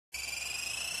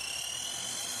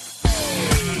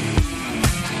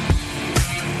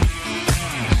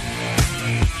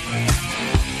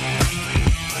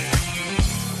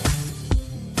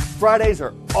Fridays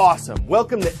are awesome.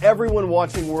 Welcome to everyone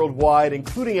watching worldwide,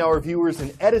 including our viewers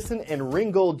in Edison and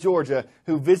Ringgold, Georgia,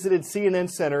 who visited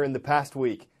CNN Center in the past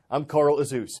week. I'm Carl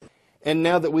Azus. And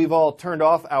now that we've all turned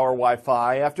off our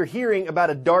Wi-Fi, after hearing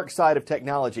about a dark side of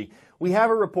technology, we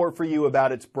have a report for you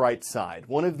about its bright side.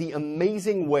 One of the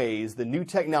amazing ways the new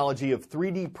technology of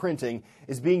 3D printing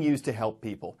is being used to help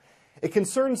people. It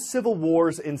concerns civil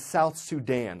wars in South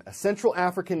Sudan, a Central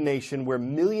African nation where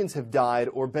millions have died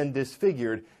or been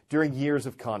disfigured during years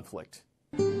of conflict.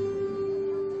 The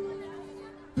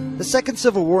Second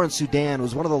Civil War in Sudan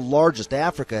was one of the largest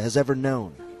Africa has ever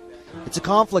known. It's a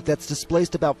conflict that's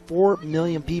displaced about 4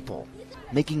 million people,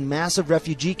 making massive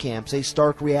refugee camps a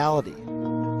stark reality.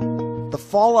 The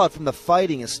fallout from the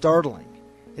fighting is startling.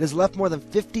 It has left more than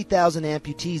 50,000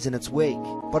 amputees in its wake.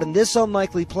 But in this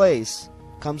unlikely place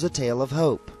comes a tale of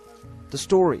hope, the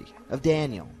story of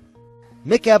Daniel.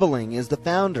 Mick Ebeling is the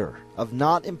founder of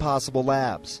Not Impossible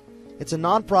Labs. It's a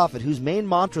nonprofit whose main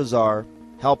mantras are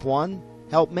help one,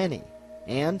 help many,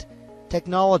 and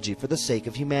technology for the sake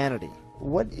of humanity.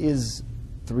 What is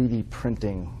 3D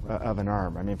printing of an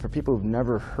arm? I mean, for people who've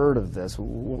never heard of this,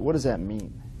 what does that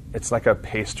mean? It's like a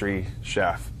pastry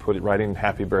chef writing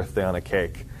happy birthday on a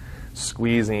cake,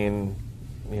 squeezing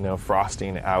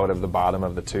frosting out of the bottom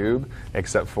of the tube,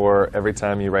 except for every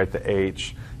time you write the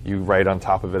H, you write on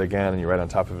top of it again, and you write on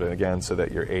top of it again, so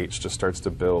that your H just starts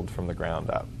to build from the ground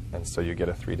up, and so you get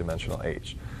a three-dimensional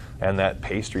H. And that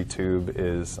pastry tube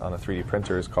is, on a 3D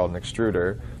printer, is called an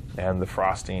extruder, and the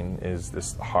frosting is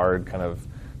this hard kind of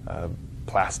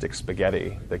plastic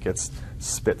spaghetti that gets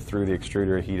spit through the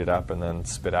extruder, heated up, and then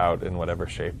spit out in whatever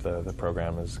shape the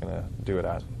program is going to do it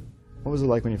at. What was it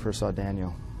like when you first saw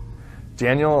Daniel?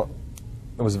 Daniel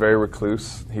was very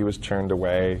recluse. He was turned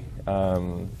away.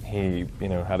 He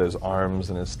had his arms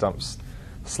and his stumps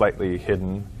slightly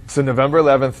hidden. So November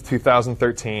 11th,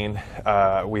 2013,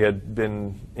 we had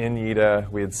been in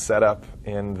Yida. We had set up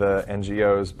in the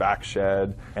NGO's back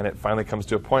shed, and it finally comes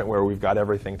to a point where we've got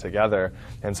everything together.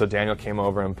 And so Daniel came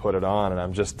over and put it on, and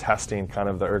I'm just testing kind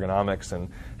of the ergonomics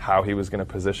and how he was going to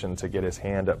position to get his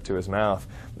hand up to his mouth.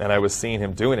 And I was seeing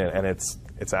him doing it, and it's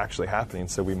actually happening.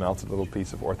 So we melted a little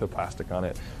piece of orthoplastic on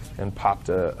it and popped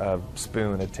a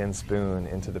tin spoon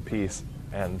into the piece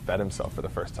and fed himself for the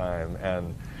first time.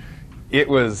 And it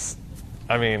was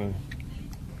one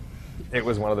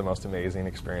of the most amazing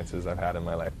experiences I've had in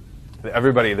my life.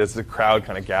 The crowd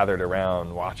kind of gathered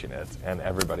around watching it, and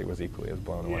everybody was equally as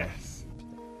blown away. Yes.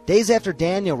 Days after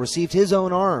Daniel received his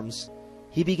own arms,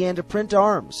 he began to print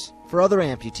arms for other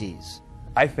amputees.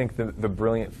 I think the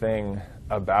brilliant thing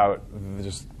about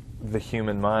just the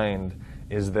human mind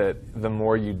is that the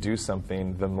more you do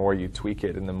something, the more you tweak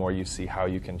it, and the more you see how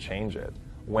you can change it.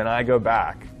 When I go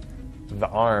back, the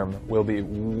arm will be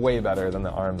way better than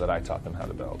the arm that I taught them how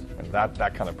to build. And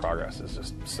that kind of progress is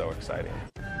just so exciting.